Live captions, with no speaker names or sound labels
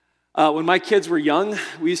When my kids were young,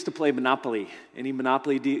 we used to play Monopoly. Any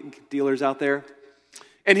Monopoly dealers out there?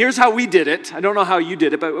 And here's how we did it. I don't know how you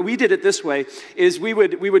did it, but we did it this way, is we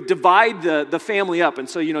would divide the family up. And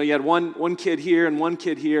so, you had one kid here and one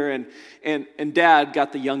kid here, and Dad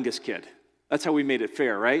got the youngest kid. That's how we made it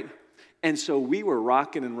fair, right? And so we were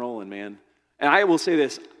rocking and rolling, man. And I will say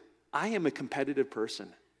this, I am a competitive person.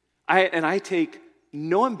 I take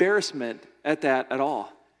no embarrassment at that at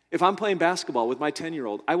all. If I'm playing basketball with my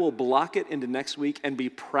 10-year-old, I will block it into next week and be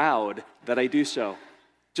proud that I do so.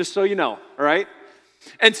 Just so you know, all right?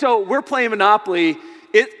 And so we're playing Monopoly.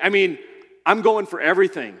 I'm going for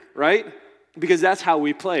everything, right? Because that's how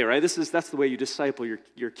we play, right? That's the way you disciple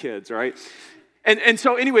your kids, all right? And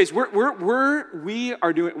so anyways, we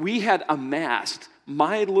had amassed,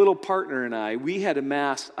 my little partner and I, we had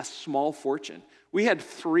amassed a small fortune. We had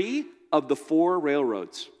 3 of the 4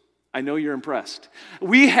 railroads. I know you're impressed.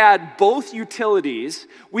 We had both utilities,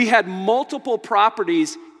 we had multiple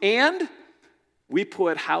properties, and we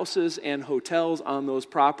put houses and hotels on those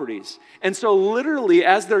properties. And so literally,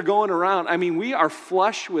 as they're going around, we are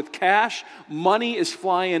flush with cash. Money is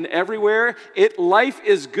flying everywhere. Life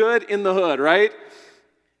is good in the hood, right?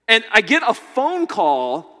 And I get a phone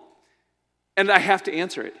call, and I have to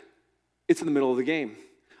answer it. It's in the middle of the game.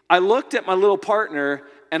 I looked at my little partner,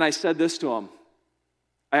 and I said this to him.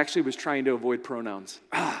 I actually was trying to avoid pronouns.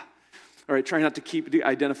 All right, trying not to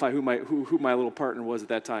identify who my little partner was at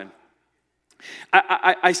that time.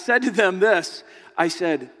 I said to them this. I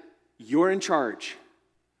said, "You're in charge.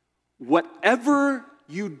 Whatever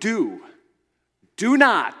you do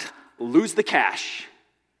not lose the cash.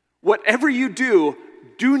 Whatever you do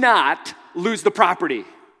not lose the property."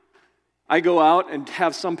 I go out and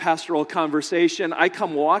have some pastoral conversation. I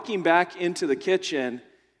come walking back into the kitchen.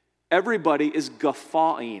 Everybody is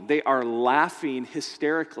guffawing. They are laughing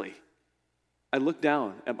hysterically. I look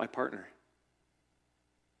down at my partner.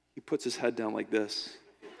 He puts his head down like this.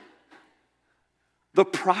 The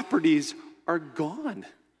properties are gone.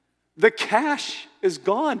 The cash is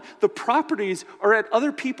gone. The properties are at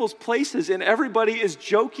other people's places, and everybody is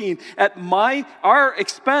joking at our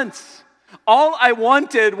expense. All I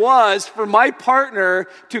wanted was for my partner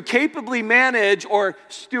to capably manage, or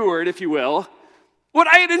steward, if you will, what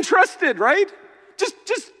I had entrusted, right? Just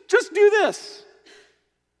do this.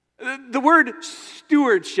 The word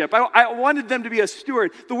stewardship, I wanted them to be a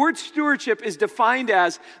steward. The word stewardship is defined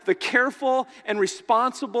as the careful and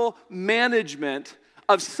responsible management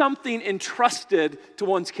of something entrusted to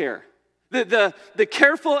one's care. The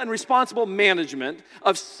careful and responsible management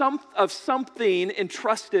of something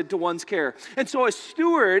entrusted to one's care. And so a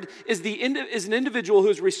steward is an individual who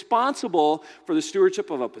is responsible for the stewardship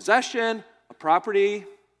of a possession, a property,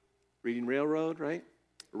 Reading Railroad, right?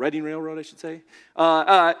 Reading Railroad, I should say,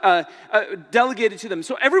 delegated to them.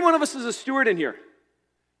 So every one of us is a steward in here.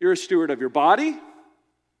 You're a steward of your body,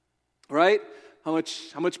 right? How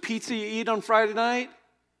much pizza you eat on Friday night.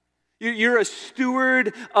 You're a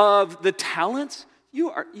steward of the talents.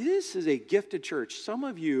 This is a gifted church. Some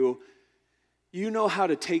of you know how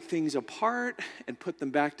to take things apart and put them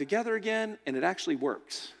back together again, and it actually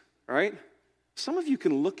works, all right? Some of you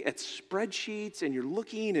can look at spreadsheets, and you're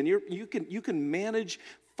looking, and you can manage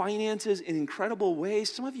finances in incredible ways.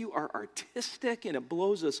 Some of you are artistic, and it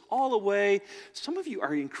blows us all away. Some of you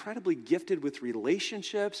are incredibly gifted with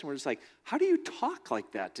relationships, and we're just like, how do you talk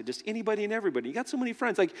like that to just anybody and everybody? You got so many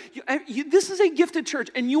friends. Like, this is a gifted church,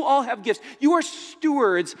 and you all have gifts. You are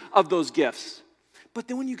stewards of those gifts. But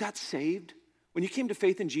then when you got saved, when you came to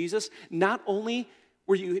faith in Jesus, not only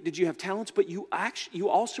did you have talents, but you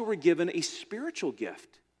also were given a spiritual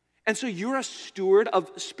gift. And so you're a steward of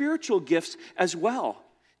spiritual gifts as well.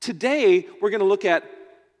 Today, we're going to look at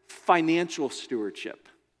financial stewardship,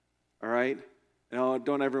 all right?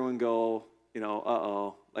 Don't everyone go,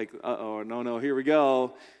 no, here we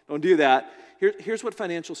go. Don't do that. Here's what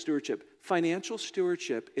financial stewardship. Financial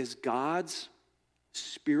stewardship is God's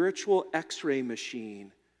spiritual x-ray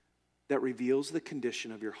machine that reveals the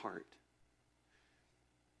condition of your heart.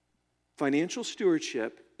 Financial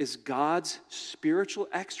stewardship is God's spiritual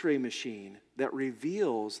x-ray machine that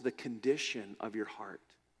reveals the condition of your heart.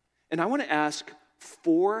 And I want to ask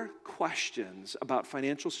 4 questions about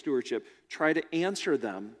financial stewardship, try to answer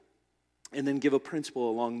them, and then give a principle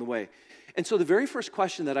along the way. And so the very first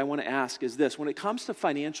question that I want to ask is this. When it comes to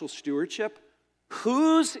financial stewardship,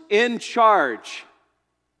 who's in charge?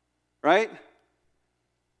 Right?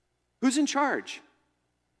 Who's in charge?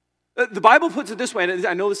 The Bible puts it this way, and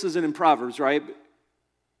I know this isn't in Proverbs, right?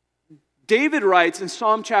 David writes in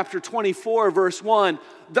Psalm chapter 24, verse 1,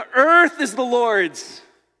 "The earth is the Lord's,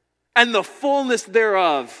 and the fullness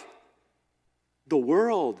thereof, the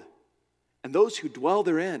world and those who dwell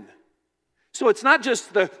therein. So it's not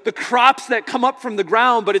just the crops that come up from the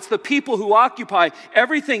ground, but it's the people who occupy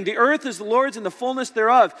everything. The earth is the Lord's and the fullness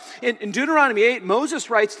thereof. In Deuteronomy 8, Moses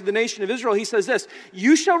writes to the nation of Israel, he says this,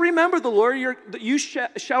 you shall remember the Lord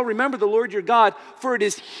your God, for it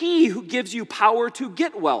is he who gives you power to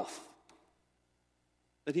get wealth,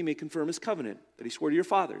 that he may confirm his covenant that he swore to your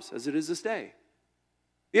fathers, as it is this day.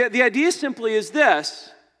 The idea simply is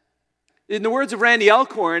this, in the words of Randy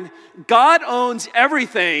Alcorn, God owns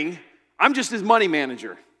everything, I'm just his money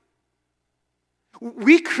manager.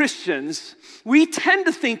 We Christians, we tend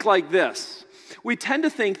to think like this. We tend to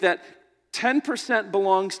think that 10%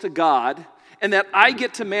 belongs to God and that I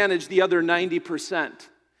get to manage the other 90%.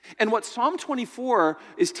 And what Psalm 24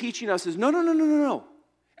 is teaching us is no.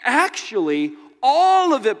 Actually,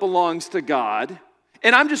 all of it belongs to God,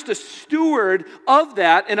 and I'm just a steward of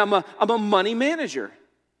that, and I'm a money manager.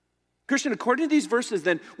 Christian, according to these verses,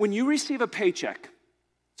 then, when you receive a paycheck,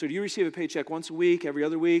 so do you receive a paycheck once a week, every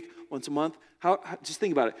other week, once a month? Just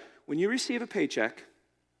think about it. When you receive a paycheck,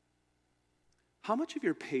 how much of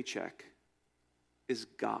your paycheck is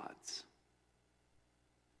God's?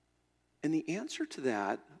 And the answer to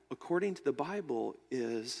that, according to the Bible,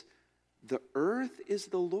 is the earth is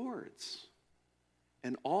the Lord's,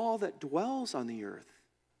 and all that dwells on the earth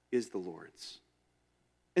is the Lord's.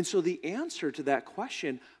 And so the answer to that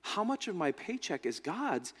question, how much of my paycheck is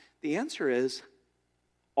God's? The answer is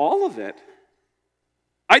all of it.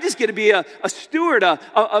 I just get to be a steward,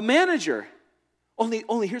 a manager.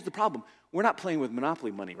 Only here's the problem. We're not playing with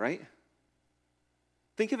monopoly money, right?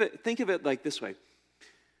 Think of it like this way.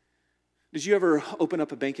 Did you ever open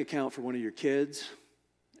up a bank account for one of your kids?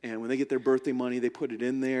 And when they get their birthday money, they put it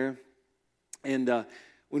in there. And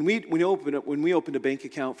when we opened a bank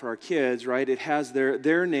account for our kids, right, it has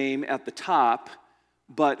their name at the top,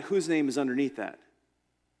 but whose name is underneath that?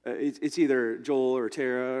 It's either Joel or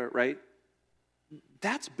Tara, right?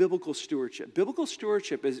 That's biblical stewardship. Biblical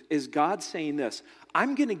stewardship is God saying this,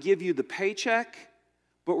 I'm going to give you the paycheck,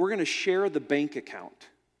 but we're going to share the bank account.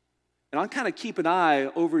 And I'll kind of keep an eye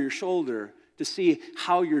over your shoulder to see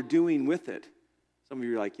how you're doing with it. Some of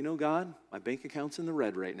you are like, God, my bank account's in the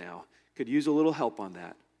red right now. Could use a little help on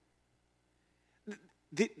that.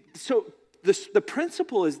 The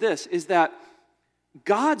principle is this, is that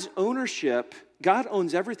God's ownership, God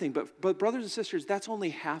owns everything, but brothers and sisters, that's only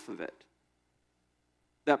half of it,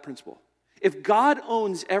 that principle. If God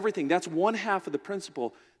owns everything, that's one half of the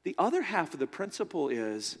principle. The other half of the principle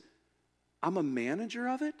is, I'm a manager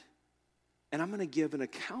of it, and I'm going to give an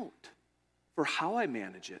account for how I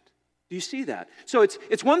manage it. Do you see that? So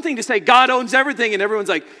it's one thing to say God owns everything, and everyone's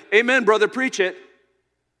like, amen, brother, preach it.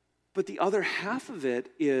 But the other half of it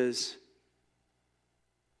is,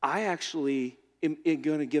 I actually am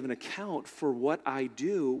going to give an account for what I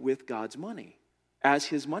do with God's money as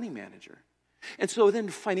his money manager. And so then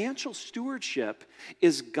financial stewardship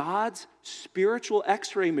is God's spiritual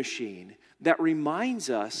x-ray machine that reminds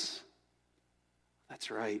us,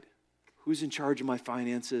 that's right, who's in charge of my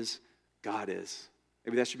finances? God is.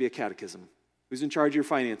 Maybe that should be a catechism. Who's in charge of your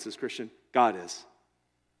finances, Christian? God is.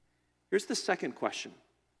 Here's the second question.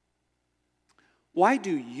 Why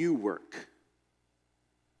do you work?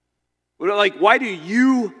 Why do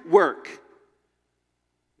you work?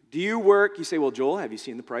 Do you work? You say, well, Joel, have you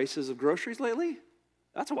seen the prices of groceries lately?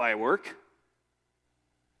 That's why I work.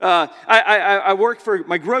 I work for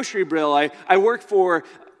my grocery bill. I work for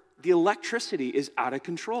the electricity is out of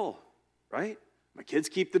control, right? My kids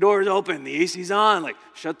keep the doors open. The AC's on.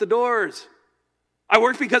 Shut the doors. I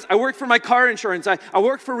work for my car insurance. I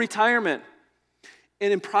work for retirement.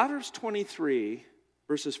 And in Proverbs 23,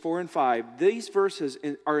 verses 4 and 5, these verses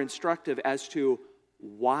are instructive as to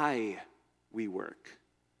why we work,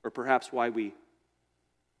 or perhaps what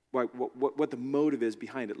the motive is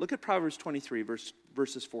behind it. Look at Proverbs 23,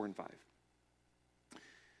 verses 4 and 5.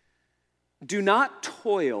 Do not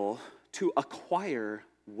toil to acquire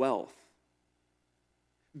wealth.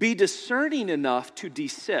 Be discerning enough to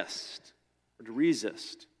desist or to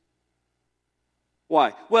resist.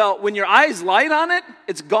 Why? Well, when your eyes light on it,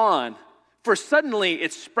 it's gone. For suddenly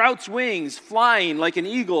it sprouts wings, flying like an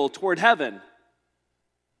eagle toward heaven.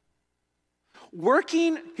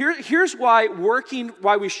 Here's why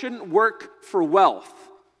we shouldn't work for wealth.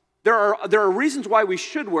 There are reasons why we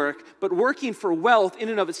should work, but working for wealth in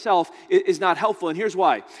and of itself is not helpful, and here's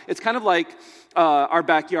why. It's kind of like our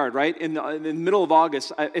backyard, right? In the middle of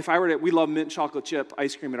August, we love mint chocolate chip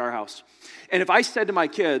ice cream at our house. And if I said to my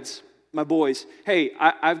kids, my boys, hey,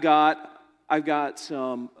 I've got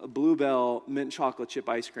some Bluebell mint chocolate chip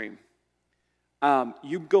ice cream.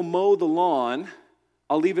 You go mow the lawn.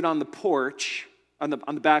 I'll leave it on the porch. on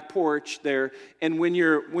the back porch there, and when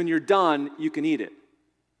you're done, you can eat it.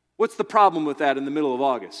 What's the problem with that in the middle of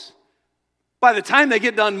August? By the time they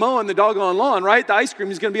get done mowing the doggone lawn, right, the ice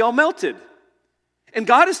cream is going to be all melted. And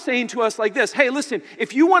God is saying to us like this, hey, listen,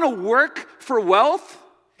 if you want to work for wealth,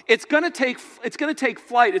 it's going to take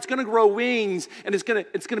flight, it's going to grow wings, and it's going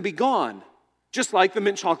to be gone. Just like the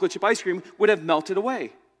mint chocolate chip ice cream would have melted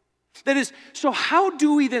away. That is, so how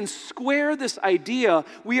do we then square this idea?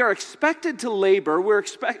 We are expected to labor,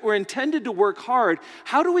 we're intended to work hard.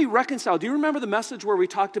 How do we reconcile? Do you remember the message where we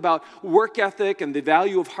talked about work ethic and the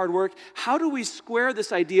value of hard work? How do we square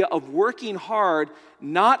this idea of working hard,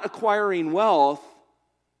 not acquiring wealth?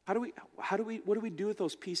 What do we do with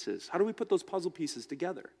those pieces? How do we put those puzzle pieces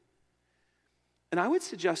together? And I would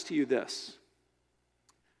suggest to you this,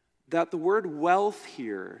 that the word wealth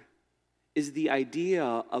here is the idea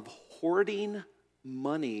of hoarding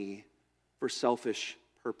money for selfish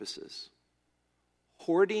purposes.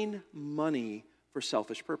 Hoarding money for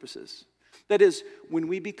selfish purposes. That is, when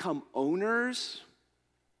we become owners,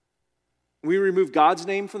 we remove God's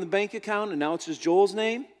name from the bank account and now it's just Joel's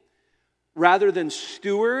name. Rather than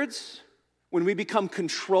stewards, when we become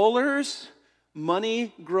controllers,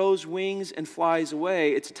 money grows wings and flies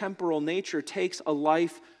away. Its temporal nature takes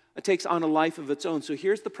on a life of its own. So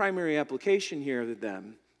here's the primary application here to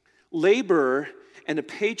them. Labor and a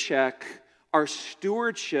paycheck are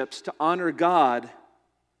stewardships to honor God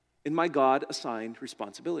in my God-assigned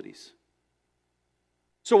responsibilities.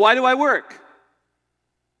 So why do I work?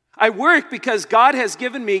 I work because God has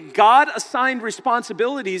given me God-assigned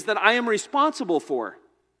responsibilities that I am responsible for.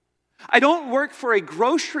 I don't work for a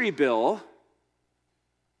grocery bill.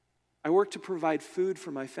 I work to provide food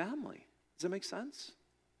for my family. Does that make sense?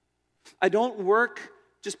 I don't work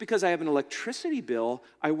just because I have an electricity bill.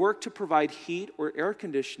 I work to provide heat or air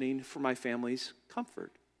conditioning for my family's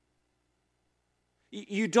comfort.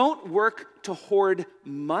 You don't work to hoard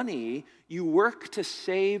money. You work to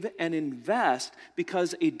save and invest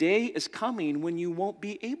because a day is coming when you won't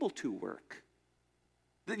be able to work.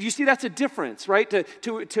 You see, that's a difference, right?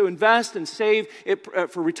 To invest and save it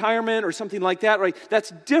for retirement or something like that, right?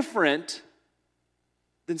 That's different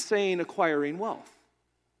than saying acquiring wealth.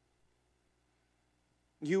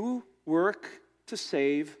 You work to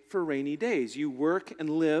save for rainy days. You work and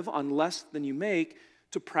live on less than you make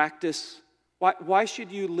to practice. Why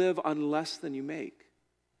should you live on less than you make?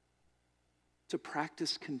 To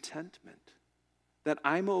practice contentment. That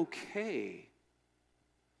I'm okay.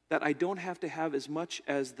 That I don't have to have as much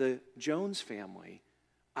as the Jones family.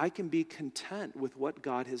 I can be content with what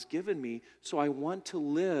God has given me, so I want to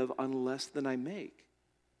live on less than I make.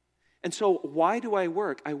 And so why do I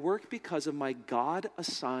work? I work because of my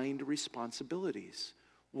God-assigned responsibilities.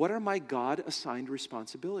 What are my God-assigned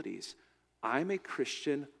responsibilities? I'm a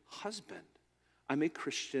Christian husband. I'm a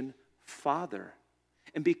Christian father.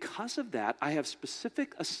 And because of that, I have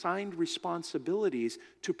specific assigned responsibilities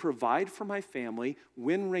to provide for my family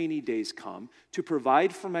when rainy days come, to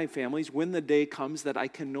provide for my families when the day comes that I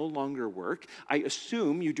can no longer work. I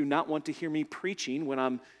assume you do not want to hear me preaching when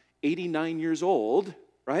I'm 89 years old,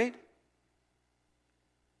 right?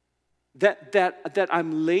 That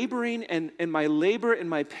I'm laboring and my labor and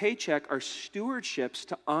my paycheck are stewardships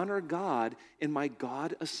to honor God in my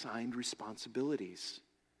God-assigned responsibilities.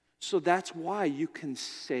 So that's why you can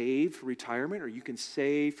save for retirement, or you can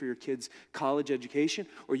save for your kids' college education,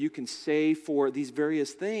 or you can save for these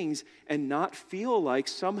various things and not feel like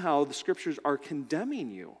somehow the scriptures are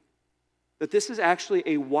condemning you. That this is actually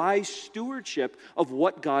a wise stewardship of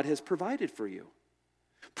what God has provided for you.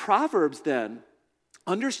 Proverbs then,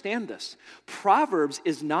 understand this. Proverbs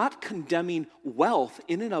is not condemning wealth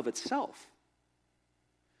in and of itself,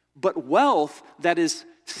 but wealth that is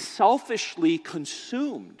selfishly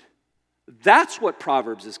consumed. That's what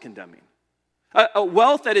Proverbs is condemning. A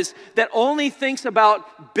wealth that only thinks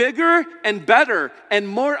about bigger and better and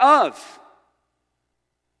more of.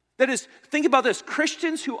 That is, think about this.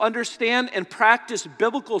 Christians who understand and practice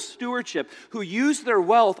biblical stewardship, who use their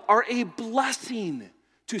wealth, are a blessing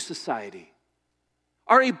to society,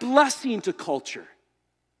 are a blessing to culture.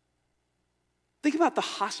 Think about the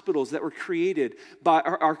hospitals that were created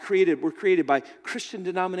by Christian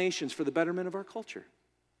denominations for the betterment of our culture.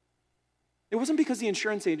 It wasn't because the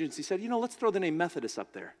insurance agency said, let's throw the name Methodist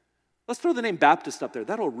up there. Let's throw the name Baptist up there.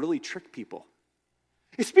 That'll really trick people.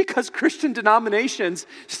 It's because Christian denominations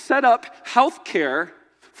set up health care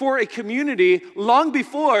for a community long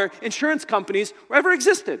before insurance companies ever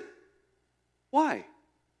existed. Why?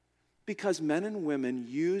 Because men and women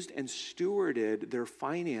used and stewarded their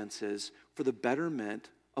finances for the betterment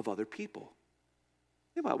of other people.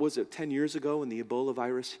 Think about, was it 10 years ago when the Ebola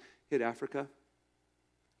virus hit Africa?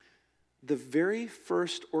 the very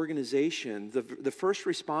first organization, the first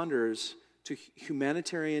responders to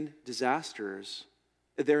humanitarian disasters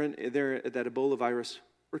there at that Ebola virus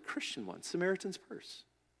were Christian ones, Samaritan's Purse.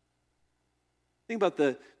 Think about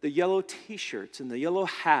the yellow t-shirts and the yellow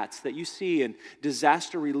hats that you see in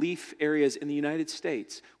disaster relief areas in the United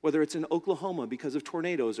States, whether it's in Oklahoma because of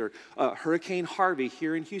tornadoes or Hurricane Harvey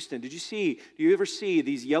here in Houston. Do you ever see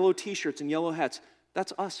these yellow t-shirts and yellow hats?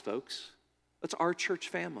 That's us, folks. That's our church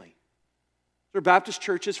family. There are Baptist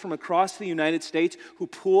churches from across the United States who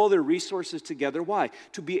pool their resources together. Why?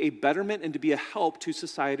 To be a betterment and to be a help to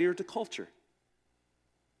society or to culture.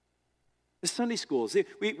 The Sunday schools.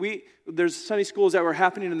 There's Sunday schools that were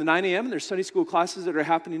happening in the 9 a.m. and there's Sunday school classes that are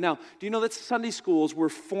happening now. Do you know that Sunday schools were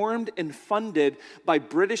formed and funded by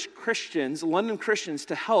British Christians, London Christians,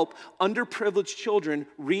 to help underprivileged children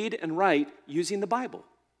read and write using the Bible?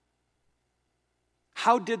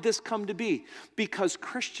 How did this come to be? Because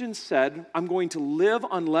Christians said, I'm going to live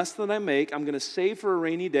on less than I make, I'm going to save for a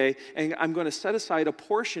rainy day, and I'm going to set aside a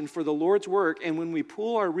portion for the Lord's work, and when we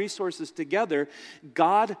pool our resources together,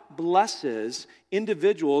 God blesses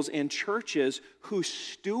individuals and churches who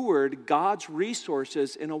steward God's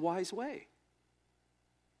resources in a wise way.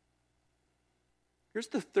 Here's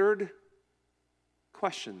the third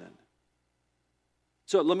question then.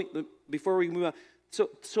 So before we move on,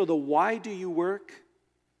 so the why do you work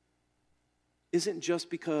isn't just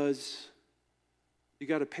because you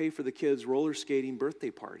got to pay for the kids' roller skating birthday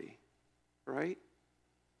party, right?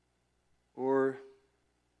 Or,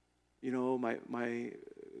 my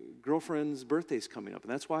girlfriend's birthday's coming up, and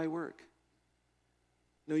that's why I work.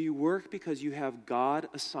 No, you work because you have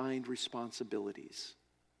God-assigned responsibilities.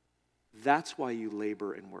 That's why you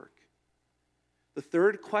labor and work. The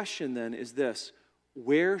third question then is this: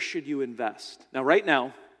 where should you invest? Now, right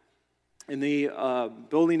now, in the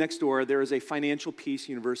building next door, there is a financial peace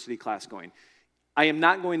university class going. I am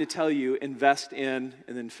not going to tell you invest in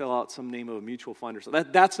and then fill out some name of a mutual fund or something.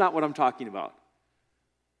 That's not what I'm talking about.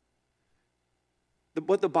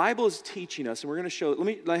 What the Bible is teaching us, and we're going to show, let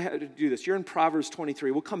me do this. You're in Proverbs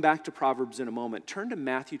 23. We'll come back to Proverbs in a moment. Turn to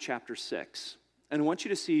Matthew chapter 6. And I want you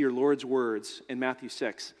to see your Lord's words in Matthew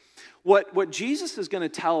 6. What Jesus is going to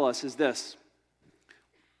tell us is this.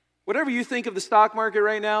 Whatever you think of the stock market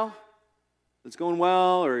right now, it's going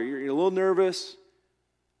well, or you're a little nervous,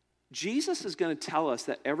 Jesus is going to tell us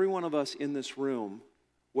that every one of us in this room,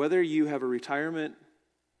 whether you have a retirement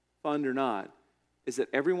fund or not, is that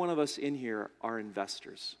every one of us in here are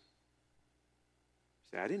investors.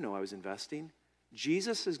 You say, I didn't know I was investing.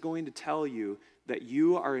 Jesus is going to tell you that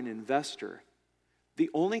you are an investor.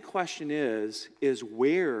 The only question is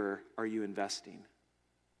where are you investing?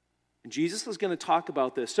 And Jesus is going to talk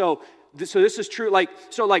about this. So this is true. Like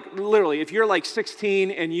literally, if you're like 16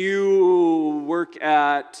 and you work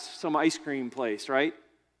at some ice cream place, right?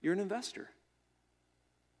 You're an investor.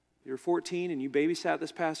 You're 14 and you babysat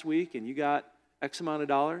this past week and you got X amount of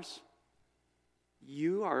dollars.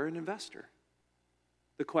 You are an investor.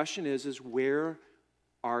 The question is where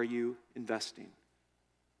are you investing?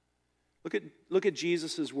 Look at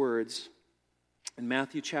Jesus' words in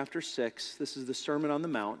Matthew chapter 6. This is the Sermon on the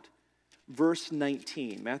Mount. Verse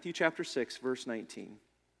 19, Matthew chapter 6, verse 19.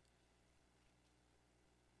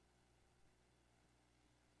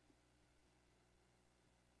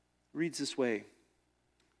 Reads this way: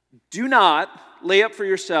 do not lay up for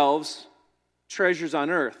yourselves treasures on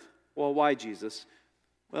earth. Well, why, Jesus?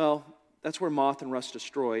 Well, that's where moth and rust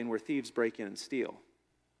destroy and where thieves break in and steal.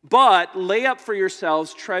 But lay up for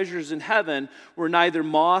yourselves treasures in heaven where neither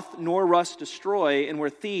moth nor rust destroy and where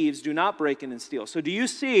thieves do not break in and steal. So do you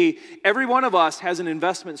see, every one of us has an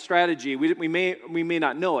investment strategy. We may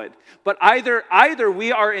not know it. But either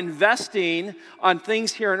we are investing on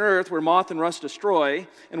things here on earth where moth and rust destroy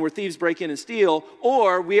and where thieves break in and steal,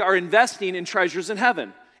 or we are investing in treasures in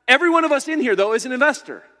heaven. Every one of us in here, though, is an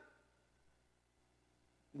investor.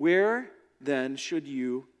 Where then should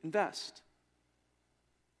you invest?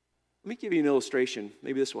 Let me give you an illustration.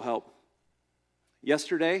 Maybe this will help.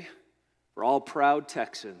 Yesterday, we're all proud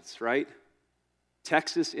Texans, right?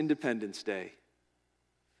 Texas Independence Day.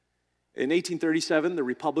 In 1837, the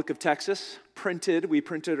Republic of Texas we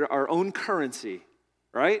printed our own currency,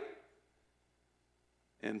 right?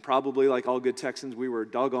 And probably like all good Texans, we were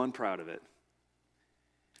doggone proud of it.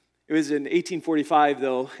 It was in 1845,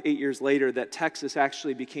 though, 8 years later, that Texas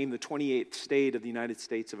actually became the 28th state of the United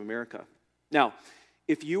States of America. Now,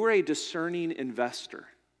 if you were a discerning investor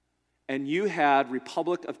and you had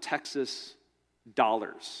Republic of Texas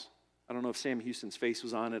dollars, I don't know if Sam Houston's face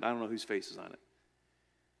was on it, I don't know whose face was on it.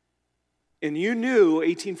 And you knew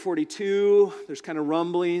 1842, there's kind of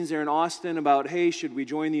rumblings there in Austin about, hey, should we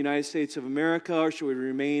join the United States of America or should we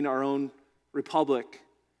remain our own republic?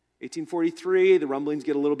 1843, the rumblings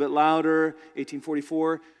get a little bit louder.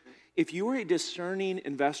 1844. If you were a discerning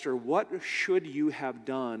investor, what should you have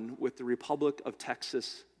done with the Republic of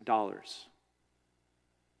Texas dollars?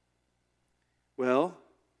 Well,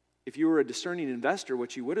 if you were a discerning investor,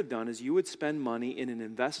 what you would have done is you would spend money in an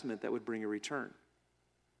investment that would bring a return.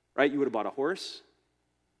 Right? You would have bought a horse.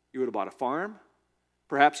 You would have bought a farm.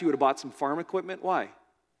 Perhaps you would have bought some farm equipment. Why?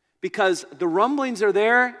 Because the rumblings are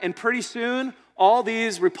there, and pretty soon, all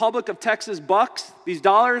these Republic of Texas bucks, these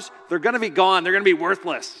dollars, they're going to be gone. They're going to be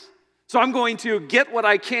worthless. So I'm going to get what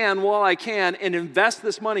I can while I can and invest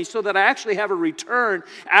this money so that I actually have a return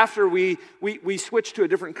after we switch to a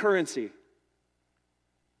different currency.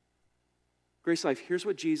 Grace Life, here's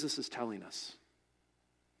what Jesus is telling us.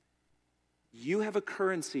 You have a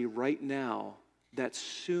currency right now that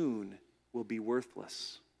soon will be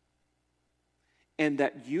worthless. And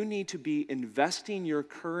that you need to be investing your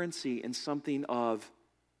currency in something of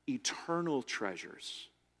eternal treasures.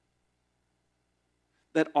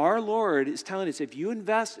 That our Lord is telling us, if you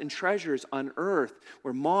invest in treasures on earth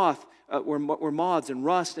where moths and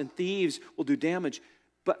rust and thieves will do damage,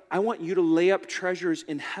 but I want you to lay up treasures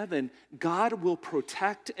in heaven. God will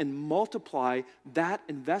protect and multiply that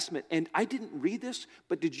investment. And I didn't read this,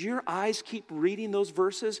 but did your eyes keep reading those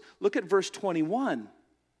verses? Look at verse 21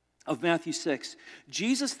 of Matthew 6.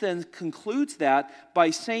 Jesus then concludes that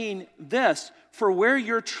by saying this, for where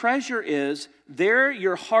your treasure is, there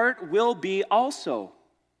your heart will be also.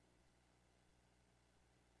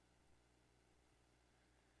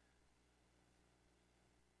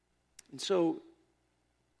 And so,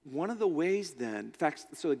 one of the ways then, in fact,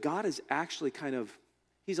 so God is actually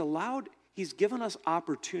He's given us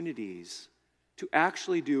opportunities to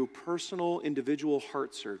actually do personal, individual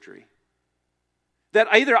heart surgery. That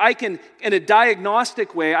either I can, in a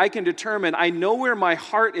diagnostic way, I can determine, I know where my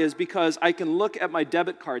heart is because I can look at my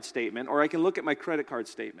debit card statement or I can look at my credit card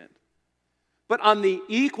statement. But on the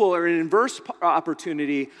equal or an inverse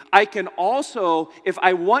opportunity, I can also, if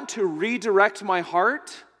I want to redirect my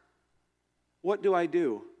heart, what do?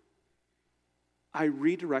 I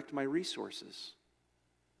redirect my resources.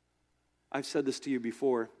 I've said this to you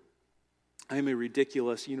before. I am a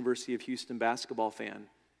ridiculous University of Houston basketball fan.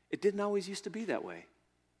 It didn't always used to be that way.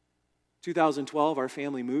 2012, our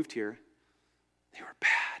family moved here. They were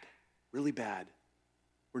bad, really bad.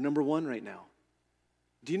 We're number 1 right now.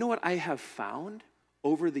 Do you know what I have found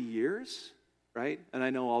over the years, right? And I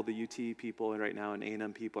know all the UT people right now and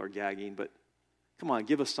A&M people are gagging, but come on,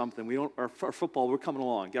 give us something. Our football, we're coming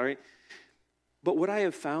along, all right? But what I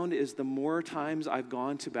have found is the more times I've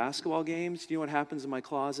gone to basketball games, do you know what happens in my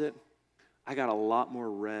closet? I got a lot more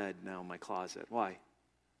red now in my closet. Why?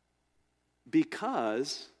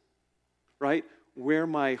 Because, right, where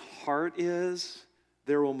my heart is,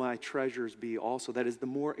 there will my treasures be also. That is, the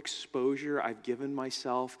more exposure I've given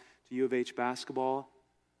myself to U of H basketball,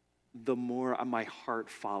 the more my heart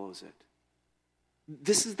follows it.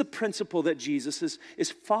 This is the principle that Jesus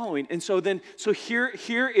is following. And so here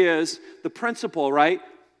is the principle, right?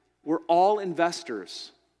 We're all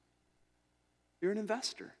investors. You're an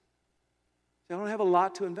investor. I don't have a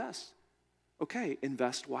lot to invest. Okay,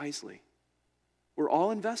 invest wisely. We're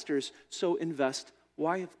all investors, so invest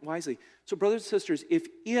wisely. So brothers and sisters,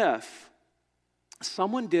 if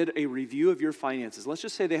someone did a review of your finances, let's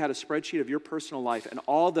just say they had a spreadsheet of your personal life and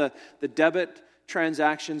all the debit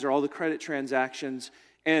transactions or all the credit transactions,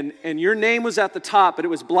 and your name was at the top, but it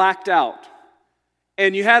was blacked out.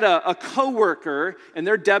 And you had a coworker, and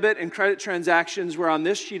their debit and credit transactions were on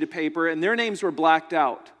this sheet of paper, and their names were blacked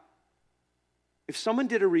out. If someone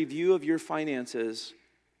did a review of your finances,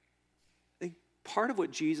 I think part of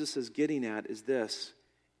what Jesus is getting at is this: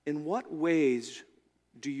 in what ways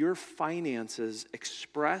do your finances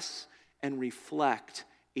express and reflect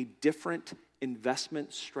a different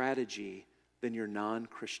investment strategy than your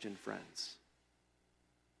non-Christian friends?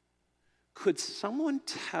 Could someone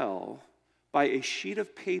tell by a sheet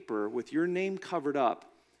of paper with your name covered up,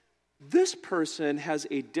 this person has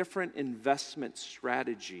a different investment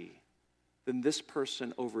strategy than this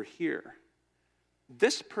person over here?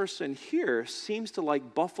 This person here seems to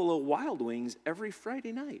like Buffalo Wild Wings every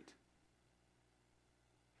Friday night.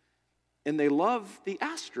 And they love the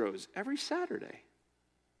Astros every Saturday.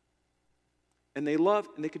 And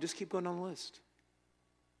they could just keep going on the list.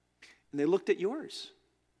 And they looked at yours.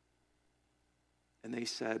 And they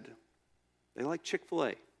said, they like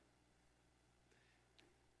Chick-fil-A.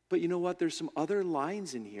 But you know what? There's some other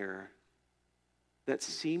lines in here that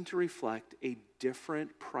seem to reflect a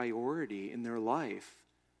different priority in their life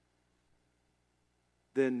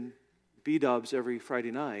than B-dubs every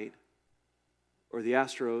Friday night or the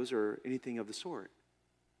Astros or anything of the sort.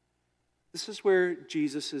 This is where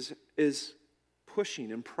Jesus is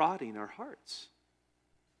pushing and prodding our hearts,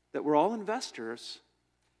 that we're all investors.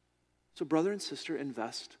 So brother and sister,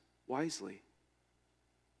 invest wisely.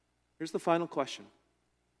 Here's the final question.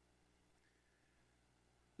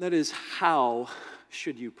 That is, how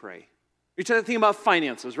should you pray? You're thinking about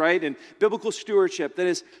finances, right? And biblical stewardship. That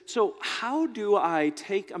is, so how do I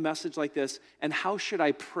take a message like this and how should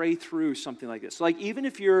I pray through something like this? So like even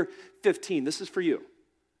if you're 15, this is for you.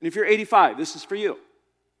 And if you're 85, this is for you.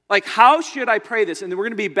 Like how should I pray this? And then we're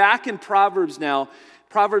going to be back in Proverbs now,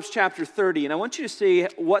 Proverbs chapter 30. And I want you to see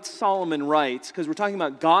what Solomon writes because we're talking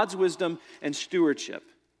about God's wisdom and stewardship.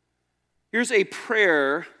 Here's a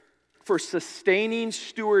prayer for sustaining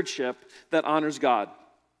stewardship that honors God.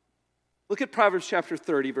 Look at Proverbs chapter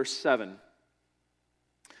 30, verse 7.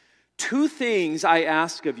 2 things I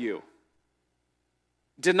ask of you.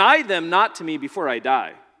 Deny them not to me before I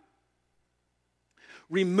die.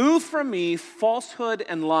 Remove from me falsehood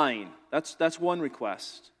and lying. That's one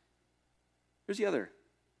request. Here's the other.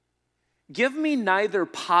 Give me neither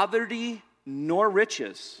poverty nor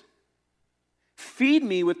riches. Feed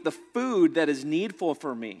me with the food that is needful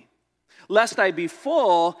for me, lest I be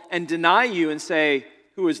full and deny you and say,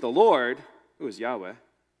 who is the Lord? Who is Yahweh?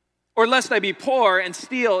 Or lest I be poor and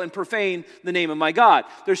steal and profane the name of my God.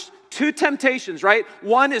 There's 2 temptations, right?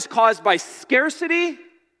 One is caused by scarcity,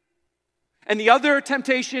 and the other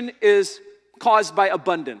temptation is caused by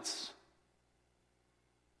abundance.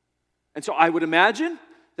 And so I would imagine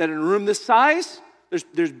that in a room this size,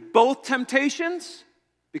 there's both temptations,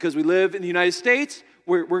 because we live in the United States.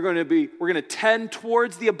 We're going to tend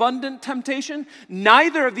towards the abundant temptation.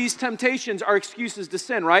 Neither of these temptations are excuses to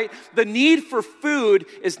sin, right? The need for food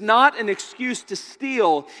is not an excuse to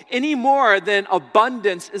steal any more than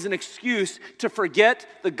abundance is an excuse to forget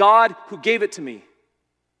the God who gave it to me.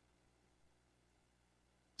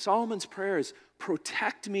 Solomon's prayer is,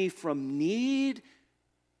 protect me from need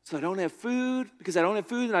so I don't have food, because I don't have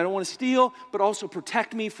food and I don't want to steal, but also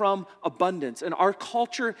protect me from abundance. And our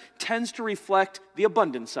culture tends to reflect the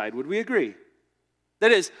abundance side. Would we agree?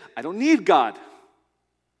 That is, I don't need God.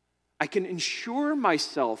 I can insure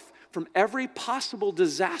myself from every possible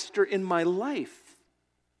disaster in my life.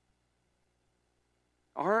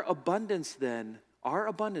 Our abundance,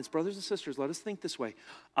 brothers and sisters, let us think this way.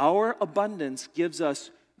 Our abundance gives us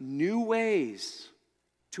new ways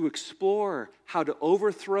to explore how to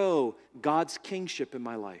overthrow God's kingship in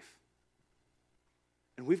my life.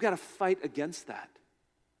 And we've got to fight against that.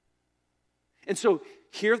 And so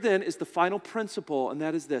here then is the final principle, and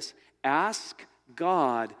that is this. Ask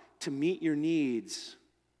God to meet your needs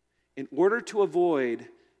in order to avoid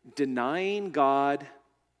denying God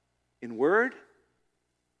in word.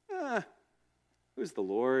 Who's the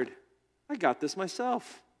Lord? I got this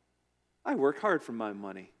myself. I work hard for my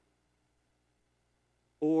money.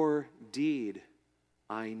 Or deed.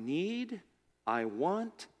 I need, I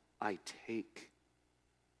want, I take.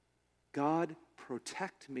 God,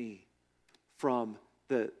 protect me from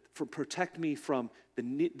the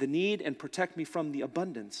need and protect me from the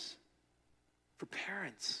abundance. For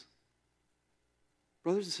parents,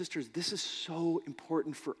 brothers and sisters, this is so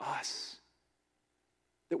important for us.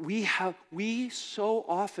 That we so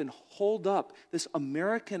often hold up this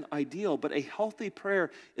American ideal, but a healthy prayer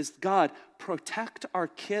is, God, protect our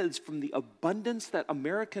kids from the abundance that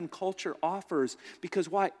American culture offers. Because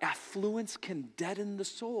why? Affluence can deaden the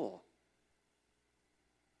soul.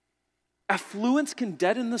 Affluence can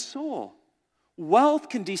deaden the soul. Wealth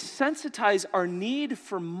can desensitize our need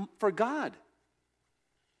for God.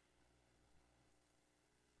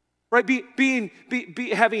 Right,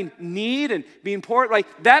 having need and being poor, like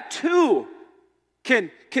that too can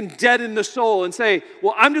deaden the soul and say,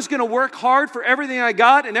 well, I'm just going to work hard for everything I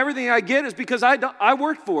got, and everything I get is because I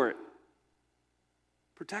worked for it.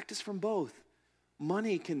 Protect us from both.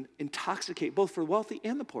 Money can intoxicate, both for the wealthy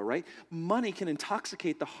and the poor, right? Money can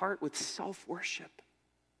intoxicate the heart with self-worship.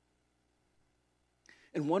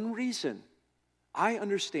 And one reason I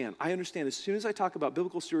understand as soon as I talk about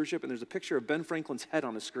biblical stewardship and there's a picture of Ben Franklin's head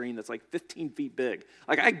on a screen that's like 15 feet big.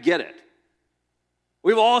 Like, I get it.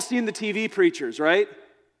 We've all seen the TV preachers, right?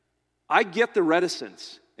 I get the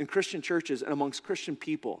reticence in Christian churches and amongst Christian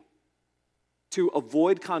people to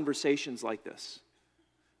avoid conversations like this.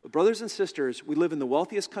 But brothers and sisters, we live in the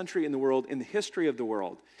wealthiest country in the world, in the history of the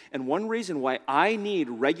world. And one reason why I need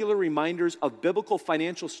regular reminders of biblical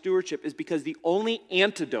financial stewardship is because the only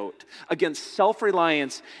antidote against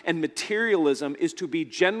self-reliance and materialism is to be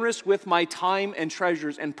generous with my time and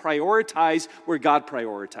treasures and prioritize where God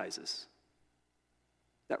prioritizes.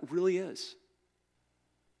 That really is.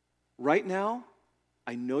 Right now,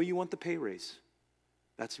 I know you want the pay raise.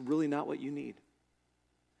 That's really not what you need.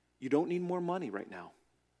 You don't need more money right now.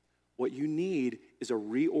 What you need is a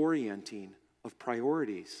reorienting of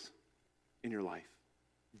priorities in your life.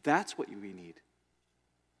 That's what we need.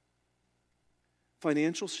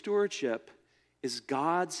 Financial stewardship is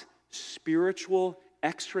God's spiritual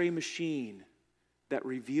x-ray machine that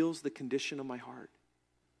reveals the condition of my heart.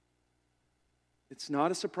 It's not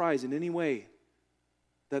a surprise in any way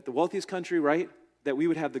that the wealthiest country, right, that we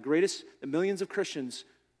would have the millions of Christians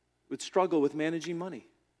would struggle with managing money.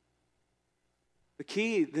 The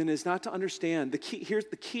key then is not to understand, the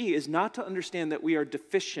key is not to understand that we are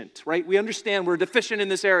deficient, right? We understand we're deficient in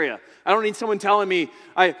this area. I don't need someone telling me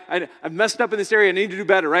I've messed up in this area and I need to do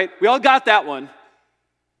better, right? We all got that one.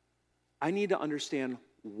 I need to understand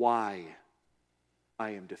why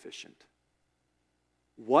I am deficient.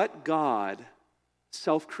 What God,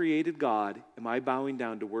 self-created God, am I bowing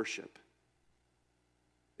down to worship?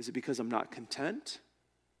 Is it because I'm not content?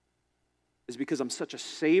 Is it because I'm such a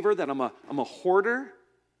saver that I'm a hoarder?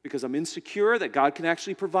 Because I'm insecure that God can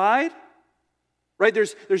actually provide? Right?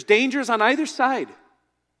 There's dangers on either side.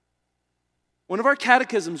 One of our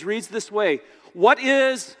catechisms reads this way: What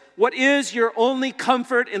is your only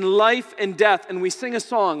comfort in life and death? And we sing a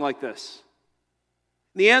song like this.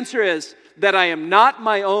 The answer is that I am not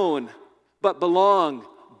my own, but belong,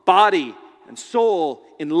 body and soul,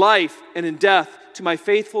 in life and in death, to my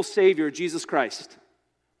faithful Savior, Jesus Christ.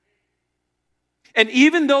 And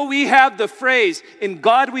even though we have the phrase, "In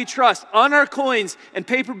God we trust," on our coins and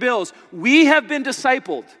paper bills, we have been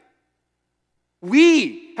discipled.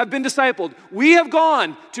 We have been discipled. We have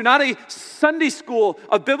gone to not a Sunday school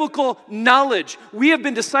of biblical knowledge. We have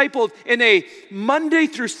been discipled in a Monday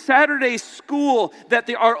through Saturday school that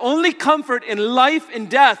our only comfort in life and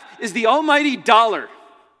death is the almighty dollar.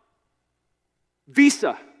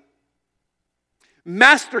 Visa.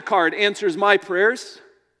 MasterCard answers my prayers.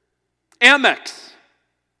 Amex.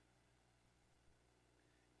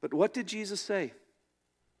 But what did Jesus say?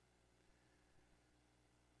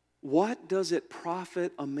 What does it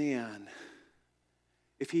profit a man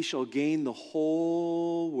if he shall gain the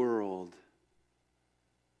whole world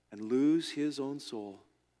and lose his own soul?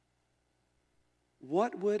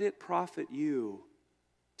 What would it profit you,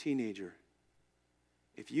 teenager,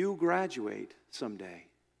 if you graduate someday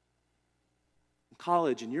in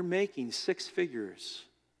college and you're making 6 figures,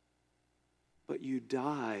 but you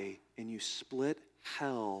die and you split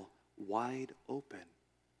hell wide open?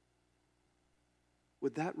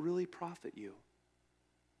 Would that really profit you?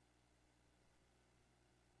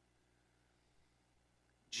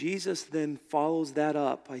 Jesus then follows that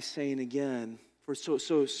up by saying again, so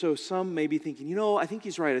some may be thinking, I think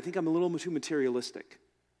he's right. I think I'm a little too materialistic.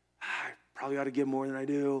 I probably ought to give more than I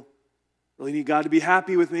do. Really need God to be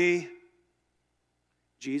happy with me.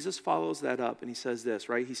 Jesus follows that up and he says this,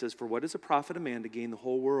 right? He says, "For what does it profit a man to gain the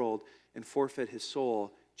whole world and forfeit his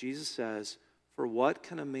soul?" Jesus says, "For what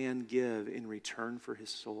can a man give in return for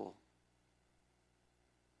his soul?"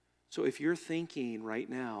 So if you're thinking right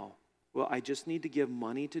now, well, I just need to give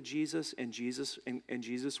money to Jesus and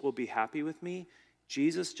Jesus will be happy with me.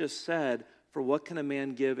 Jesus just said, "For what can a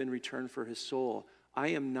man give in return for his soul?" I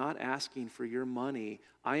am not asking for your money.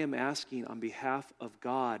 I am asking on behalf of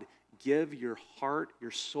God, give your heart,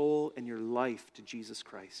 your soul, and your life to Jesus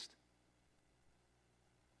Christ.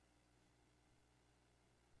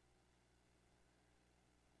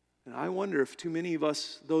 And I wonder if too many of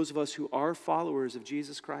us, those of us who are followers of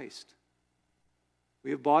Jesus Christ,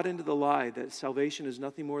 we have bought into the lie that salvation is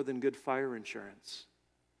nothing more than good fire insurance.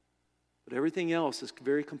 But everything else is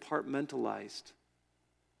very compartmentalized.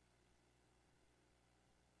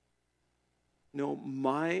 No,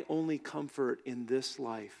 my only comfort in this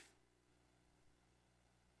life,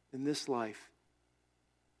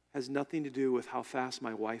 has nothing to do with how fast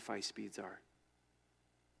my Wi-Fi speeds are.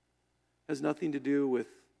 Has nothing to do with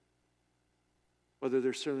whether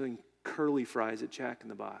they're serving curly fries at Jack in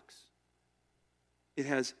the Box. It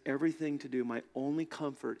has everything to do, my only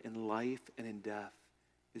comfort in life and in death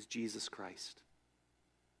is Jesus Christ.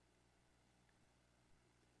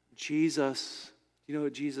 Jesus, you know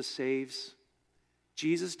what Jesus saves?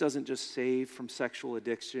 Jesus doesn't just save from sexual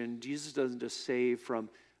addiction. Jesus doesn't just save from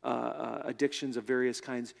addictions of various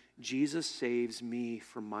kinds. Jesus saves me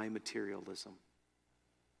from my materialism.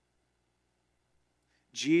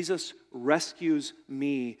 Jesus rescues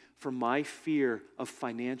me from my fear of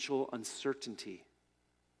financial uncertainty.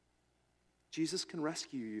 Jesus can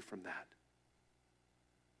rescue you from that.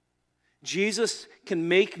 Jesus can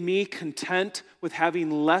make me content with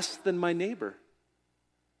having less than my neighbor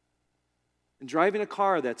and driving a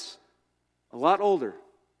car that's a lot older.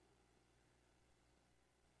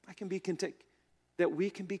 I can be content, that we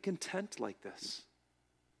can be content like this.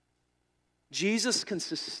 Jesus can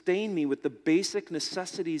sustain me with the basic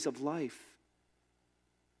necessities of life.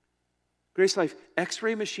 Grace Life,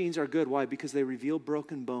 X-ray machines are good. Why? Because they reveal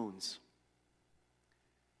broken bones.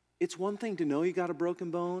 It's one thing to know you got a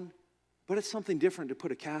broken bone, but it's something different to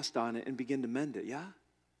put a cast on it and begin to mend it, yeah?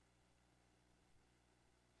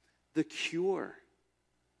 The cure,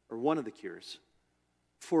 or one of the cures,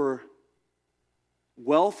 for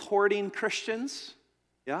wealth-hoarding Christians,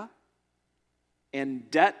 yeah? And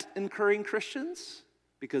debt-incurring Christians,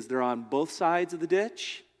 because they're on both sides of the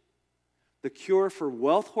ditch. The cure for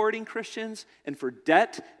wealth-hoarding Christians and for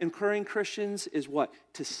debt-incurring Christians is what?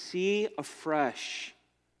 To see afresh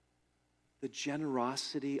the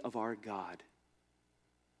generosity of our God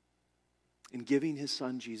in giving His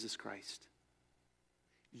Son, Jesus Christ.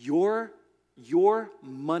 Your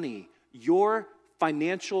money, your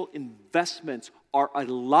financial investments are a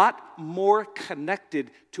lot more connected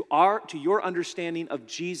to your understanding of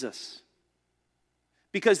Jesus.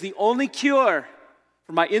 Because the only cure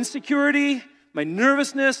for my insecurity, my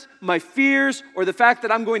nervousness, my fears, or the fact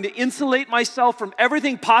that I'm going to insulate myself from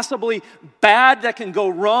everything possibly bad that can go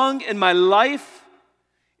wrong in my life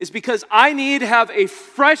is because I need to have a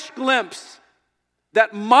fresh glimpse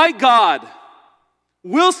that my God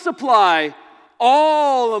will supply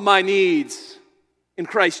all of my needs in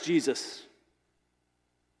Christ Jesus.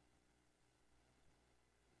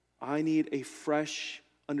 I need a fresh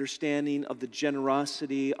understanding of the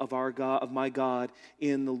generosity of our God, of my God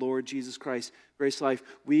in the Lord Jesus Christ. Grace Life,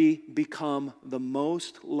 we become the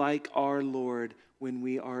most like our Lord when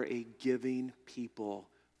we are a giving people.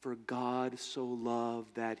 For God so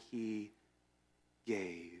loved that He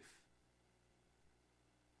gave.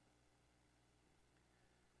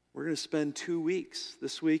 We're going to spend 2 weeks,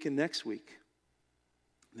 this week and next week.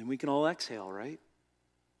 And then we can all exhale, right?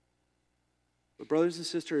 But brothers and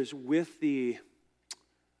sisters, with the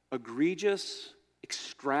egregious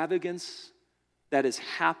extravagance that has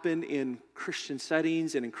happened in Christian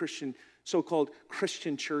settings and in Christian, so-called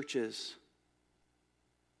Christian churches,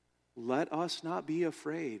 let us not be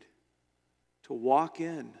afraid to walk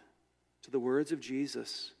in to the words of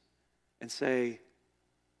Jesus and say,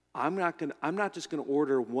 I'm not just going to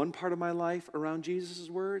order one part of my life around Jesus'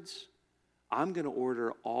 words. I'm going to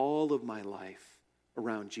order all of my life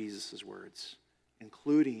around Jesus' words,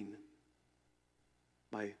 including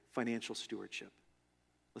my financial stewardship.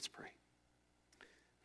 Let's pray.